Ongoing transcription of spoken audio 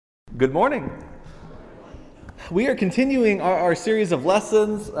Good morning. We are continuing our series of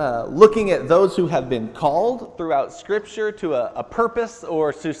lessons, looking at those who have been called throughout Scripture to a purpose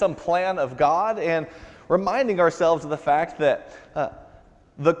or to some plan of God, and reminding ourselves of the fact that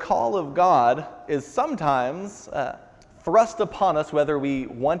the call of God is sometimes thrust upon us whether we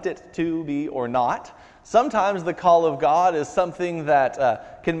want it to be or not. Sometimes the call of God is something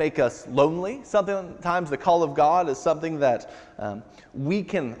that can make us lonely. Sometimes the call of God is something that we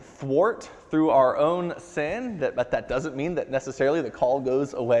can thwart through our own sin, but that doesn't mean that necessarily the call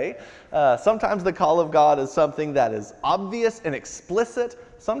goes away. Sometimes the call of God is something that is obvious and explicit.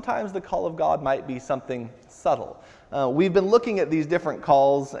 Sometimes the call of God might be something subtle. We've been looking at these different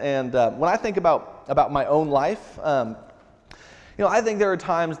calls, and when I think about my own life, I think there are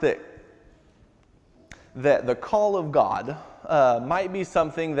times that the call of God might be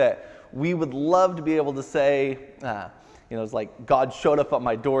something that we would love to be able to say, it's like God showed up on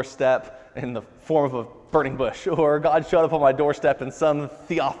my doorstep in the form of a burning bush, or God showed up on my doorstep in some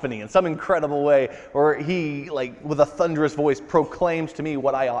theophany, in some incredible way, or he, with a thunderous voice, proclaims to me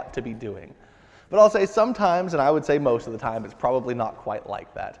what I ought to be doing. But I'll say sometimes, and I would say most of the time, it's probably not quite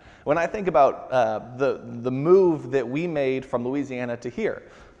like that. When I think about the move that we made from Louisiana to here,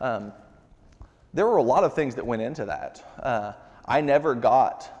 there were a lot of things that went into that. I never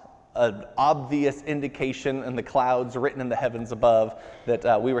got an obvious indication in the clouds written in the heavens above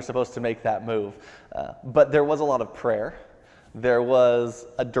that we were supposed to make that move. But there was a lot of prayer. There was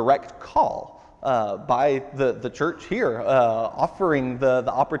a direct call by the church here offering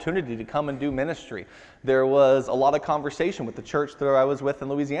the opportunity to come and do ministry. There was a lot of conversation with the church that I was with in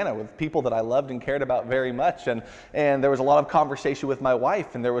Louisiana, with people that I loved and cared about very much, and there was a lot of conversation with my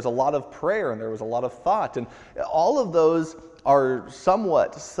wife, and there was a lot of prayer, and there was a lot of thought, and all of those are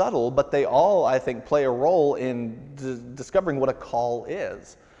somewhat subtle, but they all, I think, play a role in discovering what a call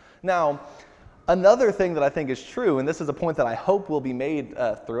is. Now, another thing that I think is true, and this is a point that I hope will be made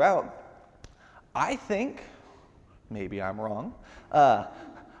throughout, I think, maybe I'm wrong,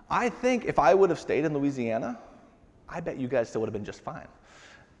 I think if I would have stayed in Louisiana, I bet you guys still would have been just fine.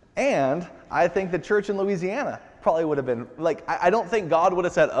 And I think the church in Louisiana probably would have been, I don't think God would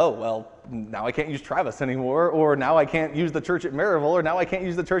have said, oh, well, now I can't use Travis anymore, or now I can't use the church at Maryville, or now I can't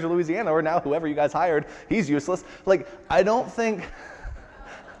use the church of Louisiana, or now whoever you guys hired, he's useless. I don't think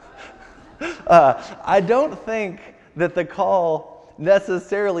that the call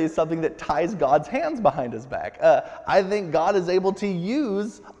necessarily is something that ties God's hands behind his back. I think God is able to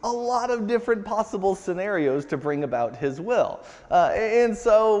use a lot of different possible scenarios to bring about his will. And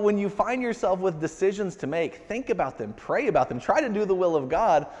so when you find yourself with decisions to make, think about them, pray about them, try to do the will of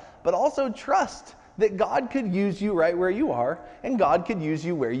God, but also trust that God could use you right where you are, and God could use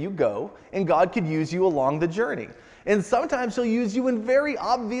you where you go, and God could use you along the journey. And sometimes he'll use you in very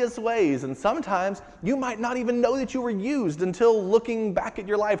obvious ways, and sometimes you might not even know that you were used until looking back at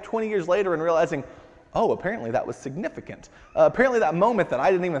your life 20 years later and realizing, oh, apparently that was significant. Apparently that moment that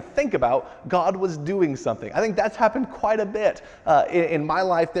I didn't even think about, God was doing something. I think that's happened quite a bit. In my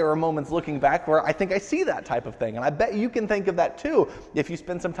life, there are moments looking back where I think I see that type of thing, and I bet you can think of that too if you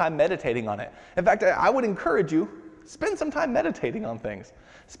spend some time meditating on it. In fact, I would encourage you, spend some time meditating on things.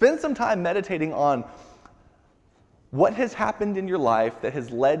 Spend some time meditating on what has happened in your life that has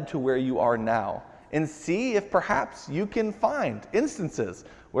led to where you are now, and see if perhaps you can find instances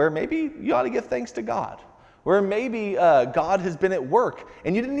where maybe you ought to give thanks to God, where maybe God has been at work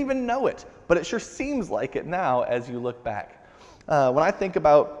and you didn't even know it, but it sure seems like it now as you look back. When I think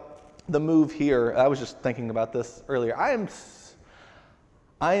about the move here, I was just thinking about this earlier. I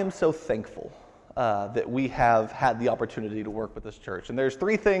am so thankful that we have had the opportunity to work with this church. And there's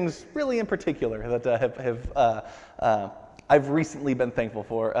three things really in particular that I've recently been thankful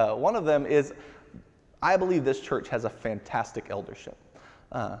for. One of them is I believe this church has a fantastic eldership.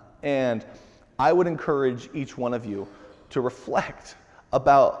 And I would encourage each one of you to reflect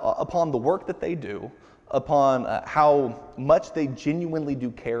upon the work that they do, upon how much they genuinely do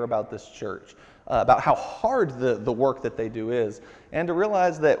care about this church, about how hard the work that they do is, and to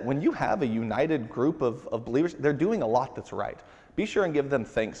realize that when you have a united group of believers, they're doing a lot that's right. Be sure and give them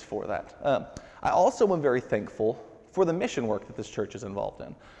thanks for that. I also am very thankful for the mission work that this church is involved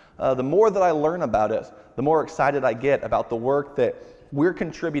in. The more that I learn about it, the more excited I get about the work that we're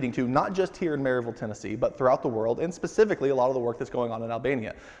contributing to, not just here in Maryville, Tennessee, but throughout the world, and specifically a lot of the work that's going on in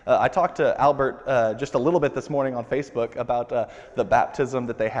Albania. I talked to Albert just a little bit this morning on Facebook about the baptism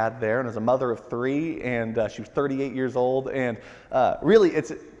that they had there, and as a mother of three, and she was 38 years old, and really,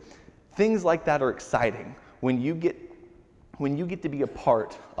 it's things like that are exciting when you get to be a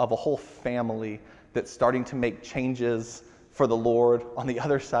part of a whole family that's starting to make changes for the Lord on the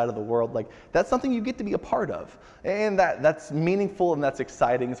other side of the world, like that's something you get to be a part of. And that's meaningful and that's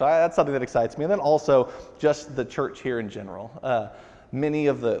exciting. So that's something that excites me. And then also just the church here in general. Many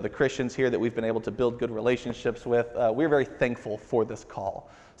of the Christians here that we've been able to build good relationships with, we're very thankful for this call.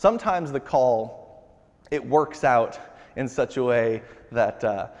 Sometimes the call, it works out in such a way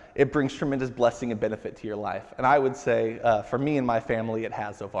that it brings tremendous blessing and benefit to your life. And I would say, for me and my family, it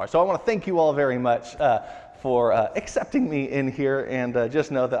has so far. So I want to thank you all very much for accepting me in here, and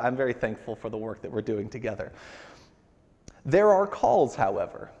just know that I'm very thankful for the work that we're doing together. There are calls,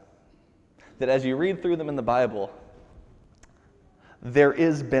 however, that as you read through them in the Bible, there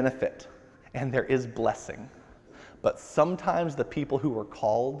is benefit and there is blessing. But sometimes the people who were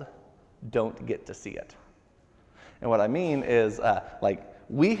called don't get to see it. And what I mean is,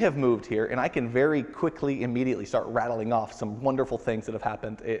 we have moved here, and I can very quickly, immediately start rattling off some wonderful things that have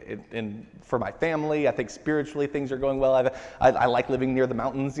happened for my family. I think spiritually things are going well. I like living near the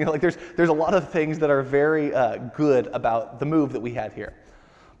mountains. There's a lot of things that are very good about the move that we had here.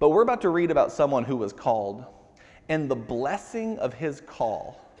 But we're about to read about someone who was called, and the blessing of his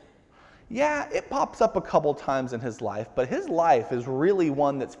call. Yeah, it pops up a couple times in his life, but his life is really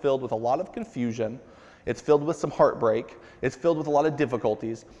one that's filled with a lot of confusion. It's filled with some heartbreak. It's filled with a lot of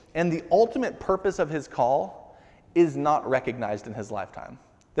difficulties. And the ultimate purpose of his call is not recognized in his lifetime.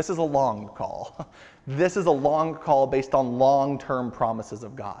 This is a long call. This is a long call based on long-term promises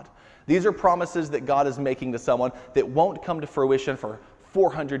of God. These are promises that God is making to someone that won't come to fruition for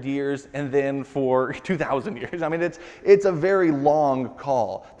 400 years and then for 2,000 years. I mean, it's a very long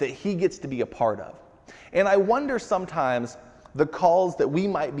call that he gets to be a part of. And I wonder sometimes the calls that we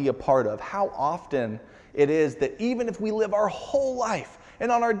might be a part of, how often it is that even if we live our whole life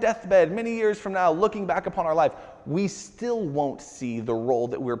and on our deathbed many years from now, looking back upon our life, we still won't see the role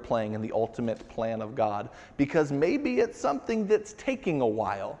that we're playing in the ultimate plan of God, because maybe it's something that's taking a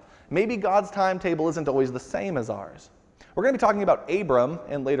while. Maybe God's timetable isn't always the same as ours. We're going to be talking about Abram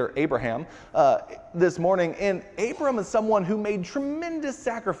and later Abraham this morning. And Abram is someone who made tremendous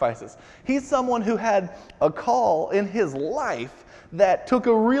sacrifices. He's someone who had a call in his life that took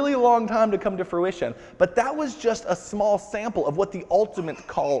a really long time to come to fruition. But that was just a small sample of what the ultimate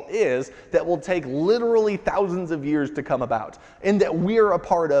call is that will take literally thousands of years to come about, and that we're a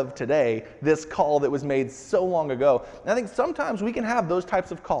part of today, this call that was made so long ago. And I think sometimes we can have those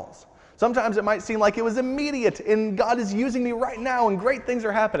types of calls. Sometimes it might seem like it was immediate and God is using me right now and great things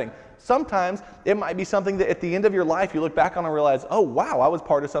are happening. Sometimes it might be something that at the end of your life you look back on and realize, oh wow, I was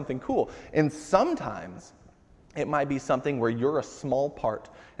part of something cool. And sometimes it might be something where you're a small part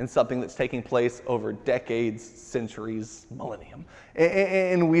in something that's taking place over decades, centuries, millennium.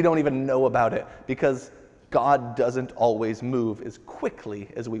 And we don't even know about it because God doesn't always move as quickly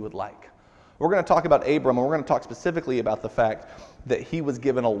as we would like. We're going to talk about Abram, and we're going to talk specifically about the fact that he was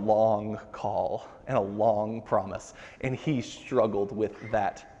given a long call and a long promise, and he struggled with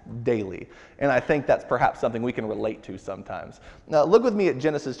that daily. And I think that's perhaps something we can relate to sometimes. Now, look with me at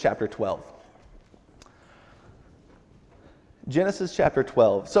Genesis chapter 12. Genesis chapter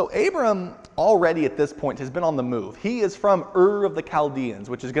 12. So Abram already at this point has been on the move. He is from Ur of the Chaldeans,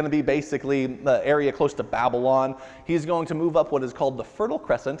 which is going to be basically the area close to Babylon. He's going to move up what is called the Fertile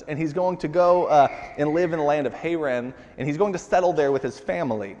Crescent, and he's going to go and live in the land of Haran, and he's going to settle there with his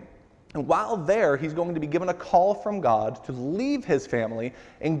family. And while there, he's going to be given a call from God to leave his family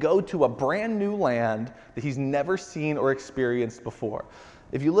and go to a brand new land that he's never seen or experienced before.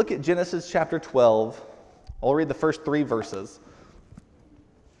 If you look at Genesis chapter 12, I'll read the first 3 verses.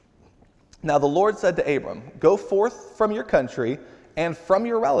 Now the Lord said to Abram, "Go forth from your country and from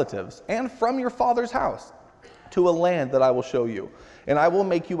your relatives and from your father's house to a land that I will show you, and I will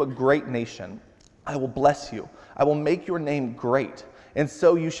make you a great nation. I will bless you. I will make your name great, and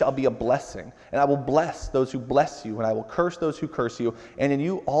so you shall be a blessing. And I will bless those who bless you, and I will curse those who curse you, and in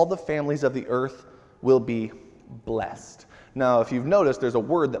you all the families of the earth will be blessed." Now, if you've noticed, there's a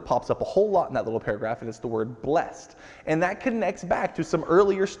word that pops up a whole lot in that little paragraph, and it's the word blessed. And that connects back to some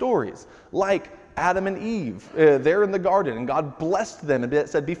earlier stories, like Adam and Eve. They're in the garden, and God blessed them and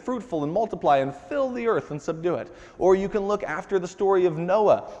said, "Be fruitful and multiply and fill the earth and subdue it." Or you can look after the story of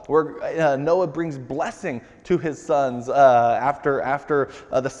Noah, where Noah brings blessing to his sons. After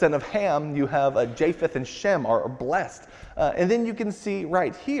the sin of Ham, you have Japheth and Shem are blessed. And then you can see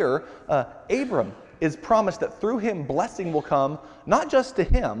right here, Abram is promised that through him blessing will come, not just to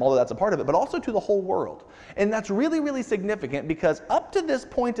him, although that's a part of it, but also to the whole world. And that's really, really significant because up to this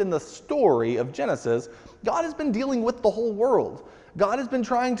point in the story of Genesis, God has been dealing with the whole world. God has been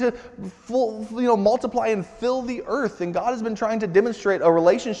trying to multiply and fill the earth, and God has been trying to demonstrate a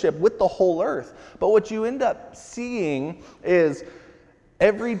relationship with the whole earth. But what you end up seeing is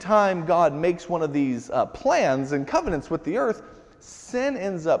every time God makes one of these plans and covenants with the earth, sin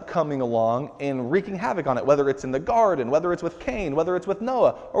ends up coming along and wreaking havoc on it, whether it's in the garden, whether it's with Cain, whether it's with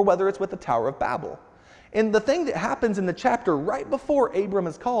Noah, or whether it's with the Tower of Babel. And the thing that happens in the chapter right before Abram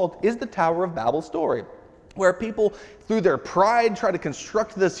is called is the Tower of Babel story, where people, through their pride, try to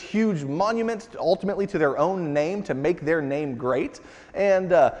construct this huge monument ultimately to their own name to make their name great. And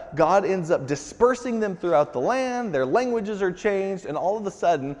God ends up dispersing them throughout the land, their languages are changed, and all of a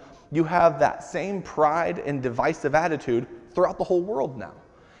sudden you have that same pride and divisive attitude throughout the whole world now.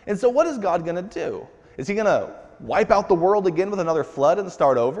 And so what is God going to do? Is he going to wipe out the world again with another flood and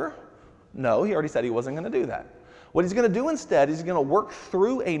start over? No, he already said he wasn't going to do that. What he's going to do instead is he's going to work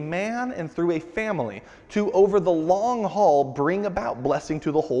through a man and through a family to, over the long haul, bring about blessing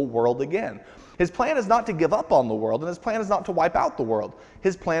to the whole world again. His plan is not to give up on the world, and his plan is not to wipe out the world.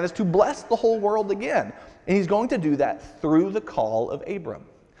 His plan is to bless the whole world again. And he's going to do that through the call of Abram.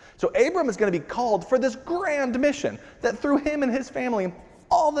 So Abram is going to be called for this grand mission, that through him and his family,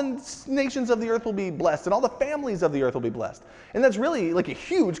 all the nations of the earth will be blessed, and all the families of the earth will be blessed. And that's really like a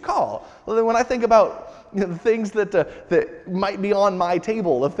huge call. When I think about the things that might be on my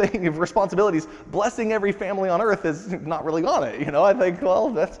table of responsibilities, blessing every family on earth is not really on it. I think,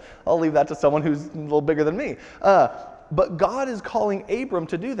 well, I'll leave that to someone who's a little bigger than me. But God is calling Abram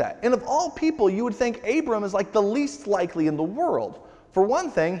to do that. And of all people, you would think Abram is like the least likely in the world. For one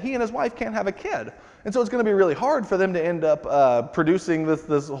thing, he and his wife can't have a kid. And so it's going to be really hard for them to end up producing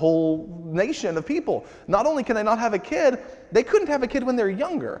this whole nation of people. Not only can they not have a kid, they couldn't have a kid when they're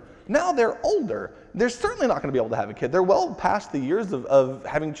younger. Now they're older. They're certainly not going to be able to have a kid. They're well past the years of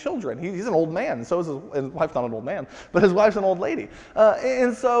having children. He's an old man, and so is his wife's not an old man, but his wife's an old lady.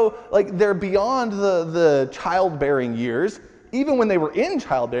 And so they're beyond the childbearing years. Even when they were in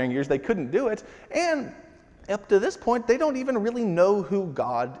childbearing years, they couldn't do it. And up to this point, they don't even really know who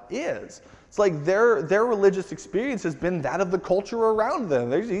God is. It's like their religious experience has been that of the culture around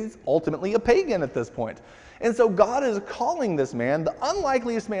them. He's ultimately a pagan at this point. And so God is calling this man, the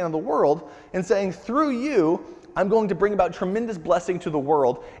unlikeliest man in the world, and saying, through you, I'm going to bring about tremendous blessing to the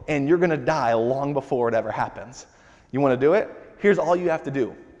world, and you're going to die long before it ever happens. You want to do it? Here's all you have to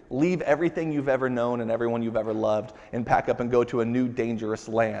do. Leave everything you've ever known and everyone you've ever loved and pack up and go to a new dangerous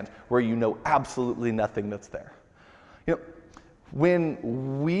land where you know absolutely nothing that's there.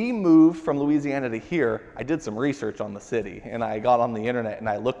 When we moved from Louisiana to here, I did some research on the city, and I got on the internet and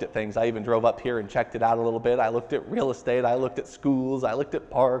I looked at things. I even drove up here and checked it out a little bit. I looked at real estate, I looked at schools, I looked at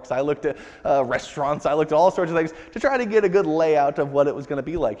parks, I looked at restaurants, I looked at all sorts of things to try to get a good layout of what it was going to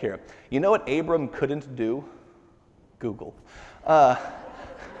be like here. You know what Abram couldn't do? Google.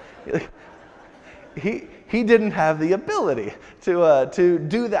 He didn't have the ability to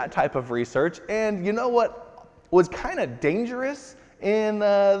do that type of research. And you know what was kind of dangerous in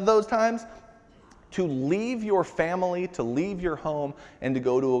those times? To leave your family, to leave your home, and to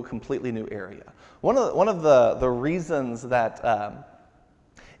go to a completely new area. One of the reasons that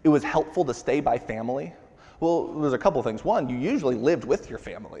it was helpful to stay by family, well, there's a couple things. One, you usually lived with your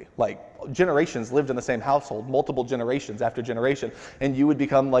family. Like, generations lived in the same household, multiple generations after generation, and you would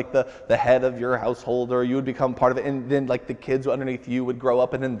become like the head of your household, or you would become part of it, and then like the kids underneath you would grow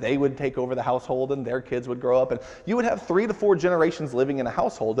up, and then they would take over the household, and their kids would grow up, and you would have 3 to 4 generations living in a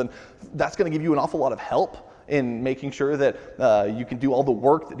household, and that's going to give you an awful lot of help in making sure that you can do all the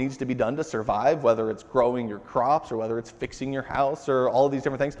work that needs to be done to survive, whether it's growing your crops or whether it's fixing your house or all of these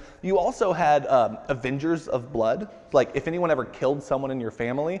different things. You also had avengers of blood. Like, if anyone ever killed someone in your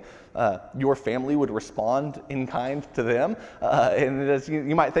family would respond in kind to them. And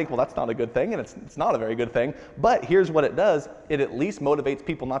you might think, well, that's not a good thing, and it's not a very good thing. But here's what it does. It at least motivates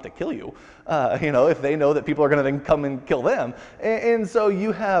people not to kill you, if they know that people are going to then come and kill them. And so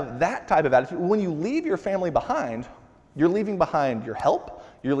you have that type of attitude. When you leave your family behind, you're leaving behind your help,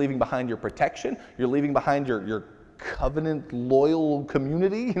 you're leaving behind your protection, you're leaving behind your covenant loyal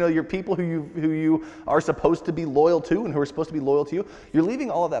community, your people who you are supposed to be loyal to and who are supposed to be loyal to you. You're leaving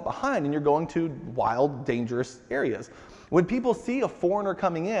all of that behind, and you're going to wild, dangerous areas. When people see a foreigner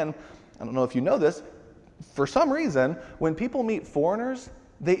coming in, I don't know if you know this, for some reason, when people meet foreigners,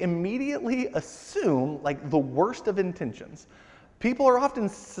 they immediately assume like the worst of intentions. People are often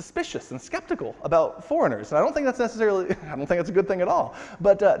suspicious and skeptical about foreigners, and I don't think that's a good thing at all.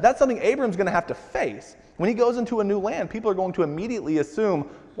 But that's something Abram's going to have to face. When he goes into a new land, people are going to immediately assume,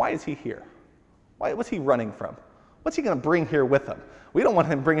 why is he here? What's he running from? What's he going to bring here with him? We don't want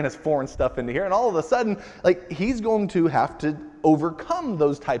him bringing his foreign stuff into here. And all of a sudden, he's going to have to overcome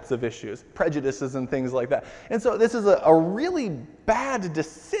those types of issues, prejudices and things like that. And so this is a really bad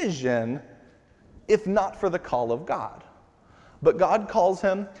decision if not for the call of God. But God calls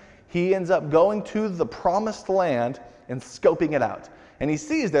him. He ends up going to the promised land and scoping it out. And he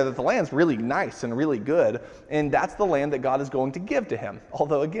sees there that the land's really nice and really good, and that's the land that God is going to give to him.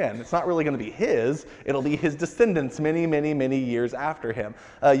 Although, again, it's not really going to be his. It'll be his descendants many, many, many years after him.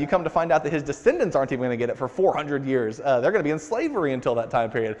 You come to find out that his descendants aren't even going to get it for 400 years. They're going to be in slavery until that time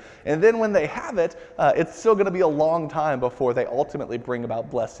period. And then when they have it, it's still going to be a long time before they ultimately bring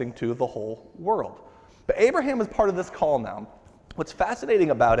about blessing to the whole world. But Abraham is part of this call now. What's fascinating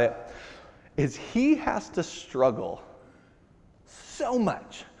about it is he has to struggle so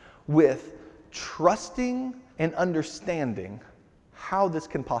much with trusting and understanding how this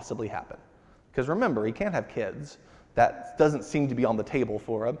can possibly happen. Because remember, he can't have kids. That doesn't seem to be on the table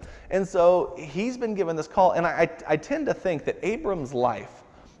for him. And so he's been given this call, and I tend to think that Abram's life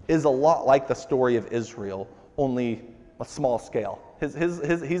is a lot like the story of Israel, only a small scale.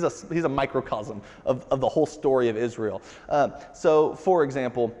 He's a microcosm of the whole story of Israel. So, for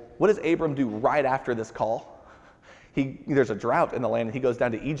example, what does Abram do right after this call? There's a drought in the land, and he goes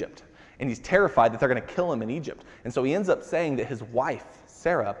down to Egypt. And he's terrified that they're going to kill him in Egypt. And so he ends up saying that his wife,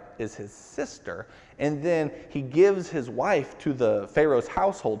 Sarah, is his sister. And then he gives his wife to the Pharaoh's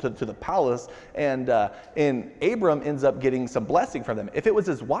household, to the palace. And Abram ends up getting some blessing from them. If it was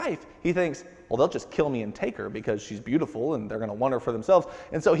his wife, he thinks, well, they'll just kill me and take her because she's beautiful and they're going to want her for themselves.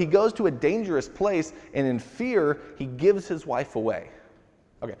 And so he goes to a dangerous place, and in fear, he gives his wife away.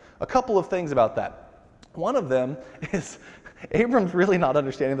 Okay, a couple of things about that. One of them is Abram's really not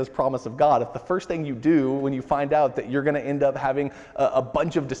understanding this promise of God. If the first thing you do when you find out that you're going to end up having a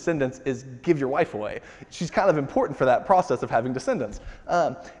bunch of descendants is give your wife away. She's kind of important for that process of having descendants.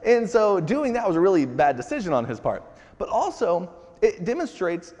 And so doing that was a really bad decision on his part. But also, it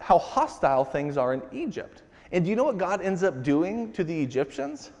demonstrates how hostile things are in Egypt. And do you know what God ends up doing to the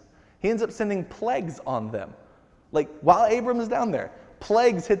Egyptians? He ends up sending plagues on them. While Abram is down there,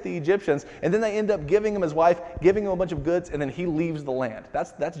 plagues hit the Egyptians, and then they end up giving him his wife, giving him a bunch of goods, and then he leaves the land.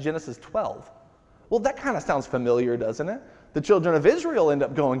 That's Genesis 12. Well, that kind of sounds familiar, doesn't it? The children of Israel end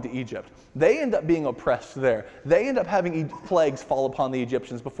up going to Egypt. They end up being oppressed there. They end up having plagues fall upon the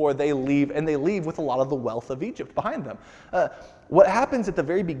Egyptians before they leave, and they leave with a lot of the wealth of Egypt behind them. What happens at the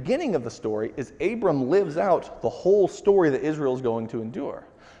very beginning of the story is Abram lives out the whole story that Israel is going to endure.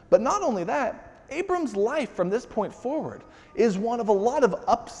 But not only that, Abram's life from this point forward is one of a lot of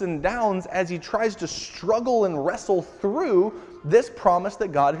ups and downs as he tries to struggle and wrestle through this promise that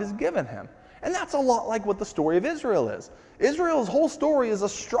God has given him. And that's a lot like what the story of Israel is. Israel's whole story is a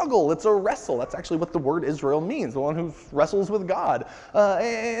struggle. It's a wrestle. That's actually what the word Israel means, the one who wrestles with God.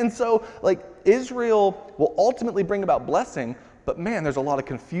 And so, Israel will ultimately bring about blessing, but man, there's a lot of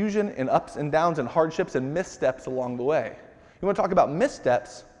confusion and ups and downs and hardships and missteps along the way. You want to talk about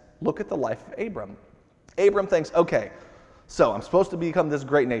missteps? Look at the life of Abram. Abram thinks, okay, so I'm supposed to become this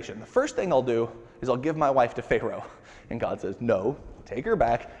great nation. The first thing I'll do is I'll give my wife to Pharaoh. And God says, no, take her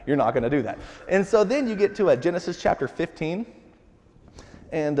back. You're not going to do that. And so then you get to Genesis chapter 15.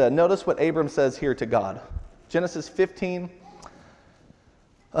 And notice what Abram says here to God. Genesis 15,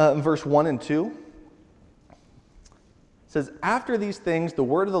 verse 1 and 2. It says, after these things, the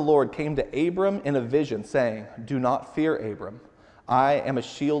word of the Lord came to Abram in a vision, saying, do not fear, Abram. I am a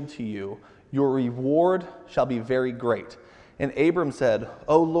shield to you. Your reward shall be very great. And Abram said,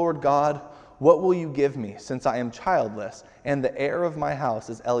 O Lord God, what will you give me, since I am childless, and the heir of my house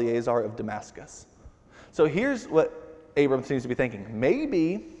is Eleazar of Damascus? So here's what Abram seems to be thinking.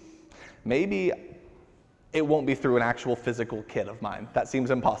 Maybe it won't be through an actual physical kid of mine. That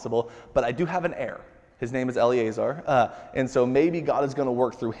seems impossible, but I do have an heir. His name is Eleazar, and so maybe God is going to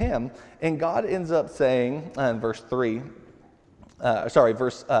work through him. And God ends up saying in verse 3,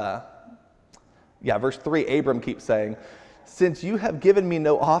 verse 3, Abram keeps saying, since you have given me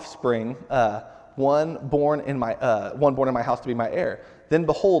no offspring, one born in my house to be my heir, then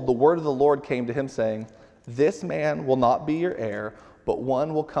behold, the word of the Lord came to him, saying, this man will not be your heir, but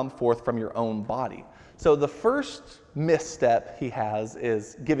one will come forth from your own body. So the first misstep he has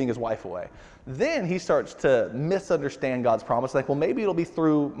is giving his wife away. Then he starts to misunderstand God's promise, well, maybe it'll be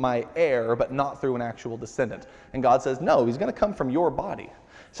through my heir, but not through an actual descendant. And God says, no, he's going to come from your body.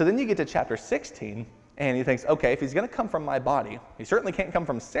 So then you get to chapter 16, and he thinks, okay, if he's going to come from my body, he certainly can't come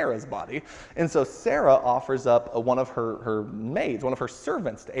from Sarah's body. And so Sarah offers up one of her maids, one of her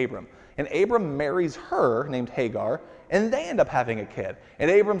servants to Abram. And Abram marries her, named Hagar, And they end up having a kid.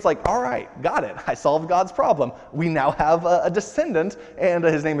 And Abram's like, all right, got it. I solved God's problem. We now have a descendant, and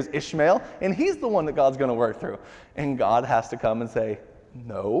his name is Ishmael, and he's the one that God's going to work through. And God has to come and say,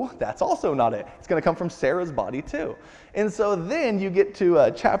 no, that's also not it. It's going to come from Sarah's body too. And so then you get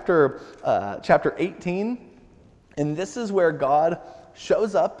to chapter 18, and this is where God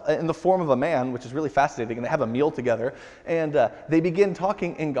shows up in the form of a man, which is really fascinating, and they have a meal together, and they begin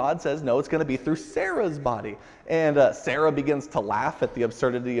talking, and God says, no, it's going to be through Sarah's body. And Sarah begins to laugh at the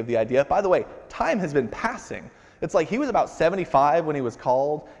absurdity of the idea. By the way, time has been passing. It's like he was about 75 when he was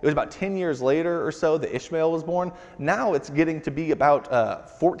called. It was about 10 years later or so that Ishmael was born. Now it's getting to be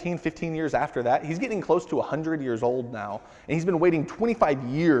about 14, 15 years after that. He's getting close to 100 years old now, and he's been waiting 25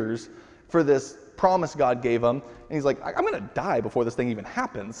 years for this promise God gave him, and he's like, I'm going to die before this thing even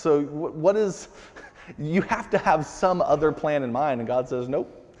happens. So what is, you have to have some other plan in mind. And God says,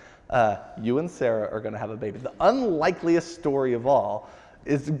 nope, you and Sarah are going to have a baby. The unlikeliest story of all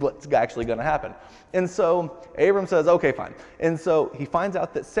is what's actually going to happen. And so Abram says, okay, fine. And so he finds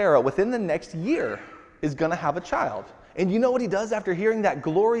out that Sarah, within the next year, is going to have a child. And you know what he does after hearing that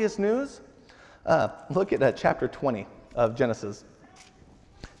glorious news? Look at chapter 20 of Genesis.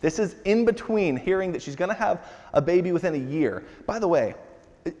 This is in between hearing that she's going to have a baby within a year. By the way,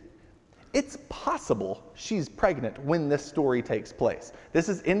 it's possible she's pregnant when this story takes place. This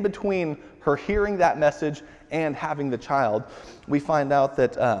is in between her hearing that message and having the child. We find out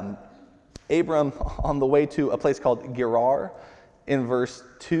that Abram, on the way to a place called Gerar, in verse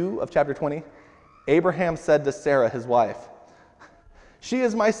 2 of chapter 20, Abraham said to Sarah, his wife, she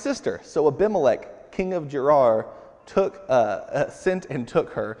is my sister. So Abimelech, king of Gerar, sent and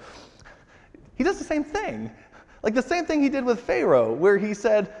took her. He does the same thing. Like the same thing he did with Pharaoh, where he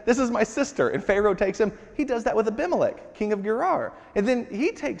said, this is my sister, and Pharaoh takes him. He does that with Abimelech, king of Gerar. And then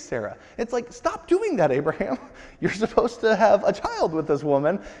he takes Sarah. It's like, stop doing that, Abraham. You're supposed to have a child with this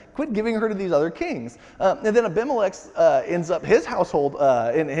woman. Quit giving her to these other kings. And then Abimelech his household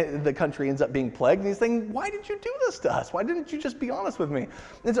in the country ends up being plagued. And he's saying, why did you do this to us? Why didn't you just be honest with me?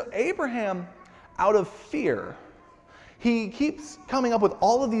 And so Abraham, out of fear, he keeps coming up with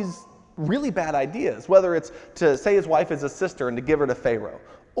all of these really bad ideas, whether it's to say his wife is a sister and to give her to Pharaoh,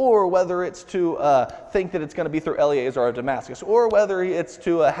 or whether it's to think that it's going to be through Eleazar of Damascus, or whether it's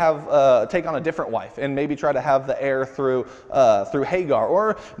to take on a different wife and maybe try to have the heir through Hagar,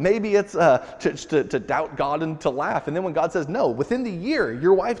 or maybe it's to doubt God and to laugh. And then when God says, no, within the year,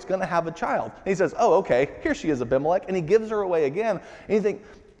 your wife's going to have a child. And he says, oh, okay, here she is, Abimelech, and he gives her away again. And you think,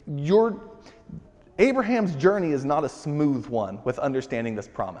 Abraham's journey is not a smooth one with understanding this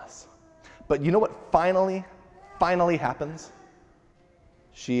promise. But you know what finally happens?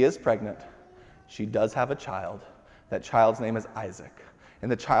 She is pregnant. She does have a child. That child's name is Isaac.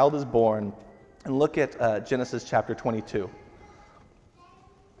 And the child is born. And look at Genesis chapter 22.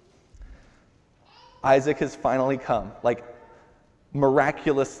 Isaac has finally come. Like,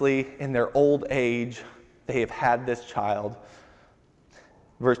 miraculously, in their old age, they have had this child.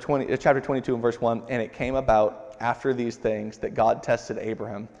 Chapter 22 and verse 1, and it came about after these things that God tested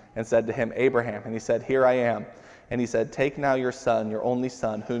Abraham and said to him, Abraham, and he said, here I am. And he said, take now your son, your only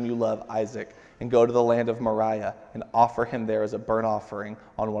son, whom you love, Isaac, and go to the land of Moriah and offer him there as a burnt offering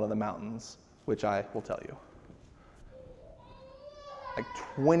on one of the mountains, which I will tell you. Like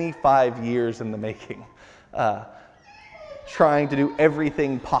 25 years in the making, trying to do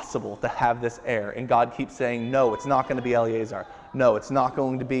everything possible to have this heir. And God keeps saying, no, it's not going to be Eleazar. No, it's not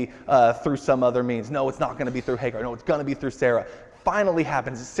going to be through some other means. No, it's not going to be through Hagar. No, it's going to be through Sarah. Finally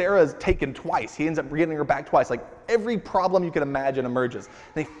happens. Sarah is taken twice. He ends up getting her back twice. Like every problem you can imagine emerges.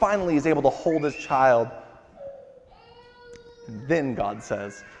 And he finally is able to hold his child. And then God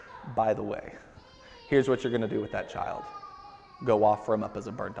says, by the way, here's what you're going to do with that child. Go offer him up as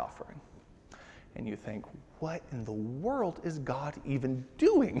a burnt offering. And you think, what in the world is God even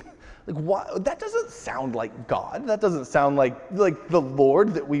doing? Like, why? That doesn't sound like God. That doesn't sound like the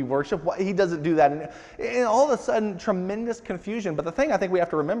Lord that we worship. Why? He doesn't do that. And all of a sudden, tremendous confusion. But the thing I think we have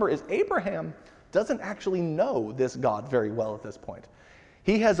to remember is Abraham doesn't actually know this God very well at this point.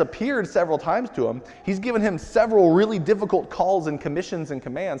 He has appeared several times to him. He's given him several really difficult calls and commissions and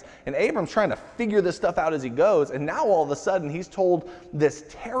commands. And Abram's trying to figure this stuff out as he goes. And now all of a sudden he's told this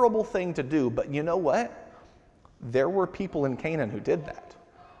terrible thing to do. But you know what? There were people in Canaan who did that.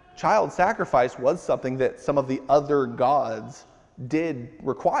 Child sacrifice was something that some of the other gods did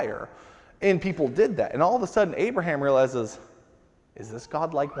require. And people did that. And all of a sudden Abraham realizes, is this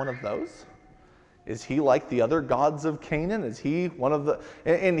God like one of those? Is he like the other gods of Canaan? Is he one of the...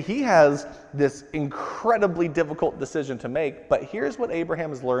 And he has this incredibly difficult decision to make, but here's what Abraham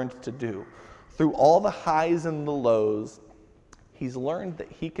has learned to do. Through all the highs and the lows, he's learned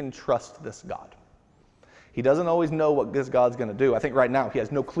that he can trust this God. He doesn't always know what this God's going to do. I think right now he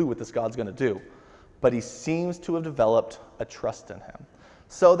has no clue what this God's going to do. But he seems to have developed a trust in him.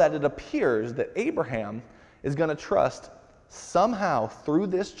 So that it appears that Abraham is going to trust somehow through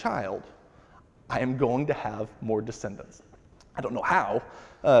this child, I am going to have more descendants. I don't know how.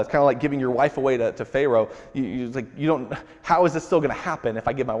 It's kind of like giving your wife away to Pharaoh. How is this still going to happen if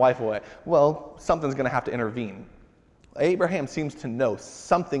I give my wife away? Well, something's going to have to intervene. Abraham seems to know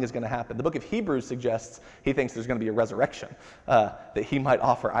something is going to happen. The book of Hebrews suggests he thinks there's going to be a resurrection, that he might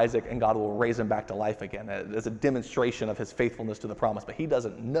offer Isaac and God will raise him back to life again as a demonstration of his faithfulness to the promise, but he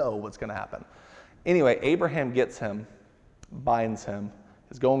doesn't know what's going to happen. Anyway, Abraham gets him, binds him,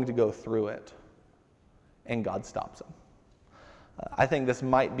 is going to go through it, and God stops him. I think this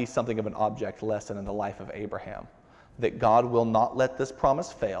might be something of an object lesson in the life of Abraham, that God will not let this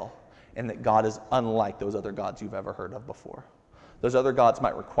promise fail, and that God is unlike those other gods you've ever heard of before. Those other gods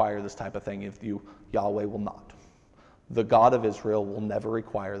might require this type of thing. Yahweh will not. The God of Israel will never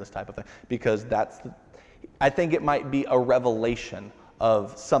require this type of thing, because I think it might be a revelation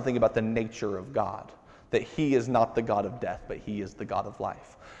of something about the nature of God, that he is not the God of death, but he is the God of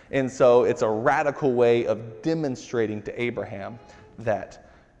life. And so it's a radical way of demonstrating to Abraham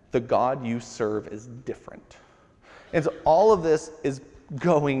that the God you serve is different. And so all of this is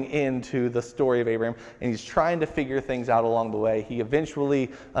going into the story of Abraham, and he's trying to figure things out along the way. He eventually,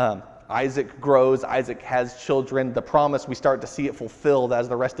 Isaac grows, Isaac has children. The promise, we start to see it fulfilled as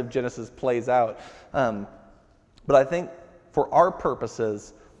the rest of Genesis plays out. But I think for our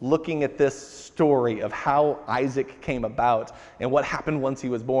purposes, looking at this story of how Isaac came about and what happened once he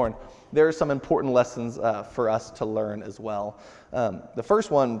was born, there are some important lessons for us to learn as well. The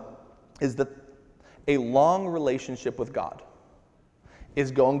first one is that a long relationship with God is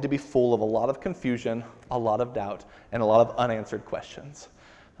going to be full of a lot of confusion, a lot of doubt, and a lot of unanswered questions.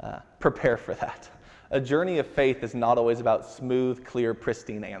 Prepare for that. A journey of faith is not always about smooth, clear,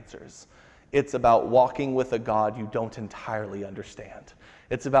 pristine answers. It's about walking with a God you don't entirely understand.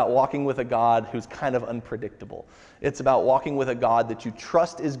 It's about walking with a God who's kind of unpredictable. It's about walking with a God that you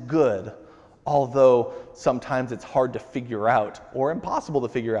trust is good, although sometimes it's hard to figure out, or impossible to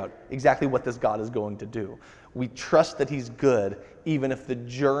figure out, exactly what this God is going to do. We trust that he's good, even if the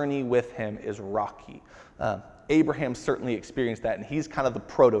journey with him is rocky. Abraham certainly experienced that, and he's kind of the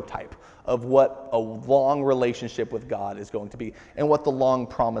prototype of what a long relationship with God is going to be, and what the long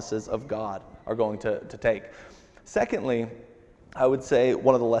promises of God are going to take. Secondly, I would say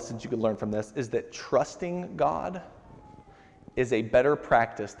one of the lessons you could learn from this is that trusting God is a better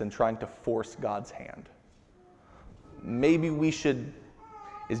practice than trying to force God's hand. Maybe we should,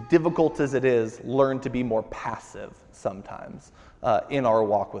 as difficult as it is, learn to be more passive sometimes in our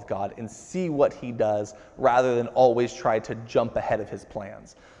walk with God and see what he does rather than always try to jump ahead of his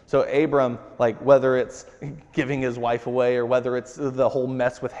plans. So Abram, whether it's giving his wife away or whether it's the whole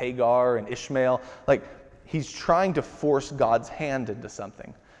mess with Hagar and Ishmael, he's trying to force God's hand into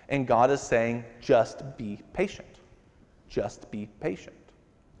something. And God is saying, just be patient. Just be patient.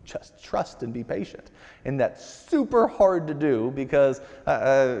 Just trust and be patient. And that's super hard to do because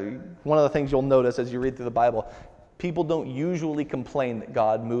one of the things you'll notice as you read through the Bible, people don't usually complain that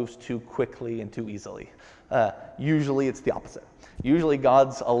God moves too quickly and too easily. Usually it's the opposite. Usually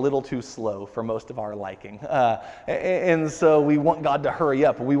God's a little too slow for most of our liking. And so we want God to hurry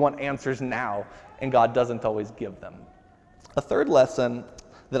up. We want answers now, and God doesn't always give them. A third lesson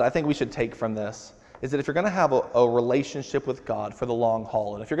that I think we should take from this is that if you're going to have a relationship with God for the long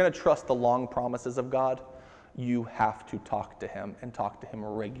haul, and if you're going to trust the long promises of God, you have to talk to him and talk to him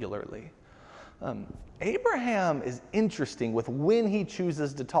regularly. Abraham is interesting with when he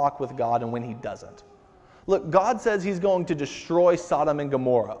chooses to talk with God and when he doesn't. Look, God says he's going to destroy Sodom and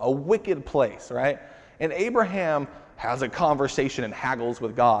Gomorrah, a wicked place, right? And Abraham has a conversation and haggles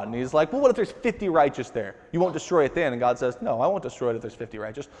with God. And he's like, well, what if there's 50 righteous there? You won't destroy it then. And God says, no, I won't destroy it if there's 50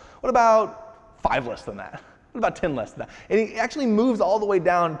 righteous. What about 5 less than that? What about 10 less than that? And he actually moves all the way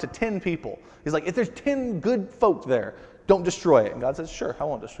down to 10 people. He's like, if there's 10 good folk there, don't destroy it. And God says, sure, I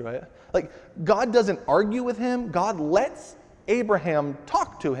won't destroy it. God doesn't argue with him. God lets Abraham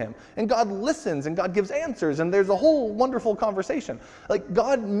talk to him. And God listens and God gives answers. And there's a whole wonderful conversation.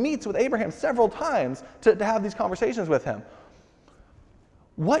 God meets with Abraham several times to have these conversations with him.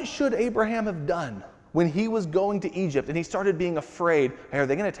 What should Abraham have done when he was going to Egypt and he started being afraid? Hey, are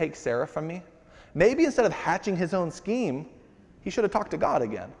they going to take Sarah from me? Maybe instead of hatching his own scheme, he should have talked to God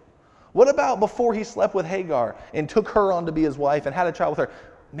again. What about before he slept with Hagar and took her on to be his wife and had a child with her?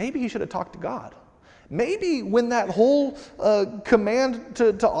 Maybe he should have talked to God. Maybe when that whole command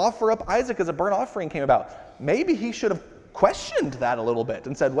to offer up Isaac as a burnt offering came about, maybe he should have questioned that a little bit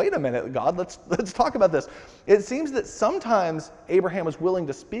and said, wait a minute, God, let's talk about this. It seems that sometimes Abraham was willing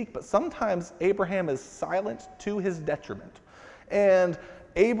to speak, but sometimes Abraham is silent to his detriment. And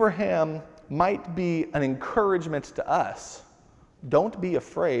Abraham might be an encouragement to us. Don't be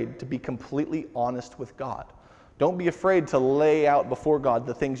afraid to be completely honest with God. Don't be afraid to lay out before God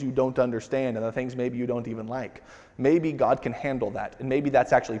the things you don't understand and the things maybe you don't even like. Maybe God can handle that, and maybe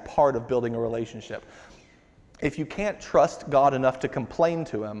that's actually part of building a relationship. If you can't trust God enough to complain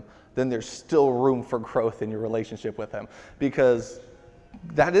to him, then there's still room for growth in your relationship with him, because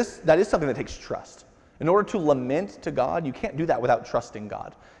that is something that takes trust. In order to lament to God, you can't do that without trusting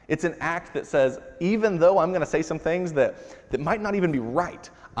God. It's an act that says, even though I'm going to say some things that might not even be right,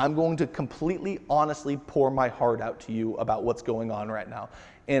 I'm going to completely, honestly pour my heart out to you about what's going on right now.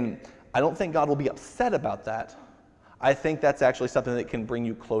 And I don't think God will be upset about that. I think that's actually something that can bring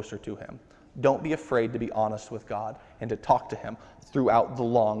you closer to him. Don't be afraid to be honest with God and to talk to him throughout the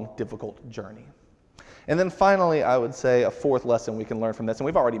long, difficult journey. And then finally, I would say a fourth lesson we can learn from this, and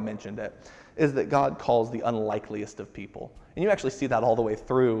we've already mentioned it, is that God calls the unlikeliest of people. And you actually see that all the way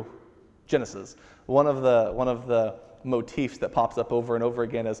through Genesis. One of the motifs that pops up over and over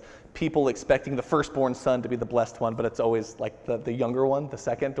again is people expecting the firstborn son to be the blessed one, but it's always like the younger one, the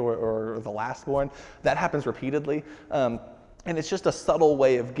second or the lastborn. That happens repeatedly. And it's just a subtle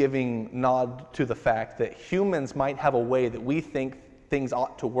way of giving nod to the fact that humans might have a way that we think things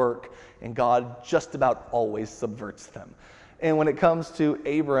ought to work, and God just about always subverts them. And when it comes to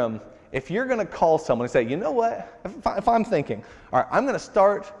Abram, if you're going to call someone and say, you know what, if I'm thinking, all right, I'm going to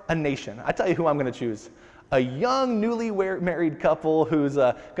start a nation, I tell you who I'm going to choose. A young, newly married couple who's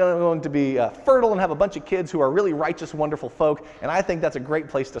going to be fertile and have a bunch of kids who are really righteous, wonderful folk, and I think that's a great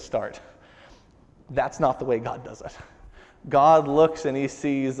place to start. That's not the way God does it. God looks and he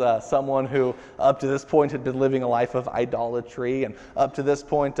sees someone who up to this point had been living a life of idolatry, and up to this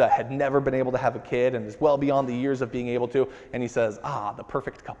point had never been able to have a kid and is well beyond the years of being able to, and he says, the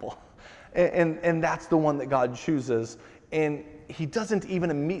perfect couple. And that's the one that God chooses. And he doesn't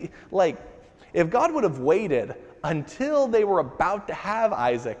even if God would have waited until they were about to have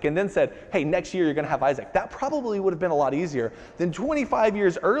Isaac and then said, hey, next year you're going to have Isaac, that probably would have been a lot easier than 25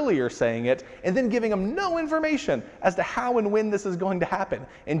 years earlier saying it and then giving them no information as to how and when this is going to happen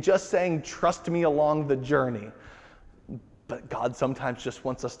and just saying, trust me along the journey. But God sometimes just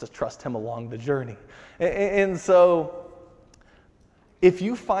wants us to trust him along the journey. And so if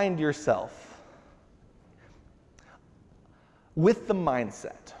you find yourself with the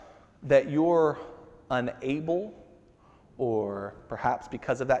mindset that you're unable, or perhaps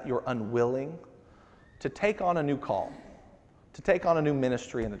because of that you're unwilling to take on a new call, to take on a new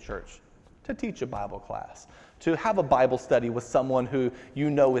ministry in the church, to teach a Bible class, to have a Bible study with someone who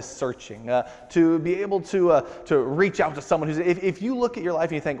you know is searching, to be able to reach out to someone who's, if you look at your life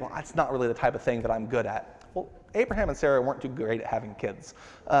and you think, well, that's not really the type of thing that I'm good at. Well, Abraham and Sarah weren't too great at having kids,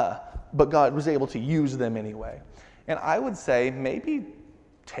 but God was able to use them anyway. And I would say maybe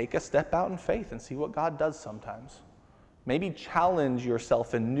take a step out in faith and see what God does sometimes. Maybe challenge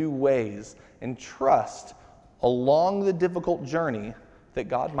yourself in new ways and trust along the difficult journey that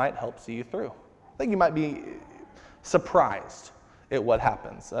God might help see you through. I think you might be surprised at what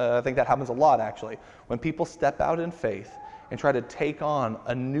happens. I think that happens a lot, actually. When people step out in faith and try to take on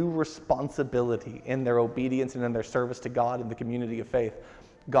a new responsibility in their obedience and in their service to God and the community of faith,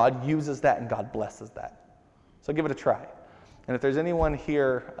 God uses that and God blesses that. So give it a try. And if there's anyone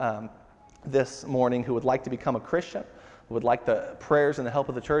here this morning who would like to become a Christian, who would like the prayers and the help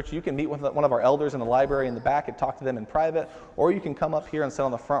of the church, you can meet with one of our elders in the library in the back and talk to them in private, or you can come up here and sit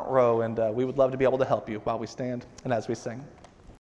on the front row, and we would love to be able to help you while we stand and as we sing.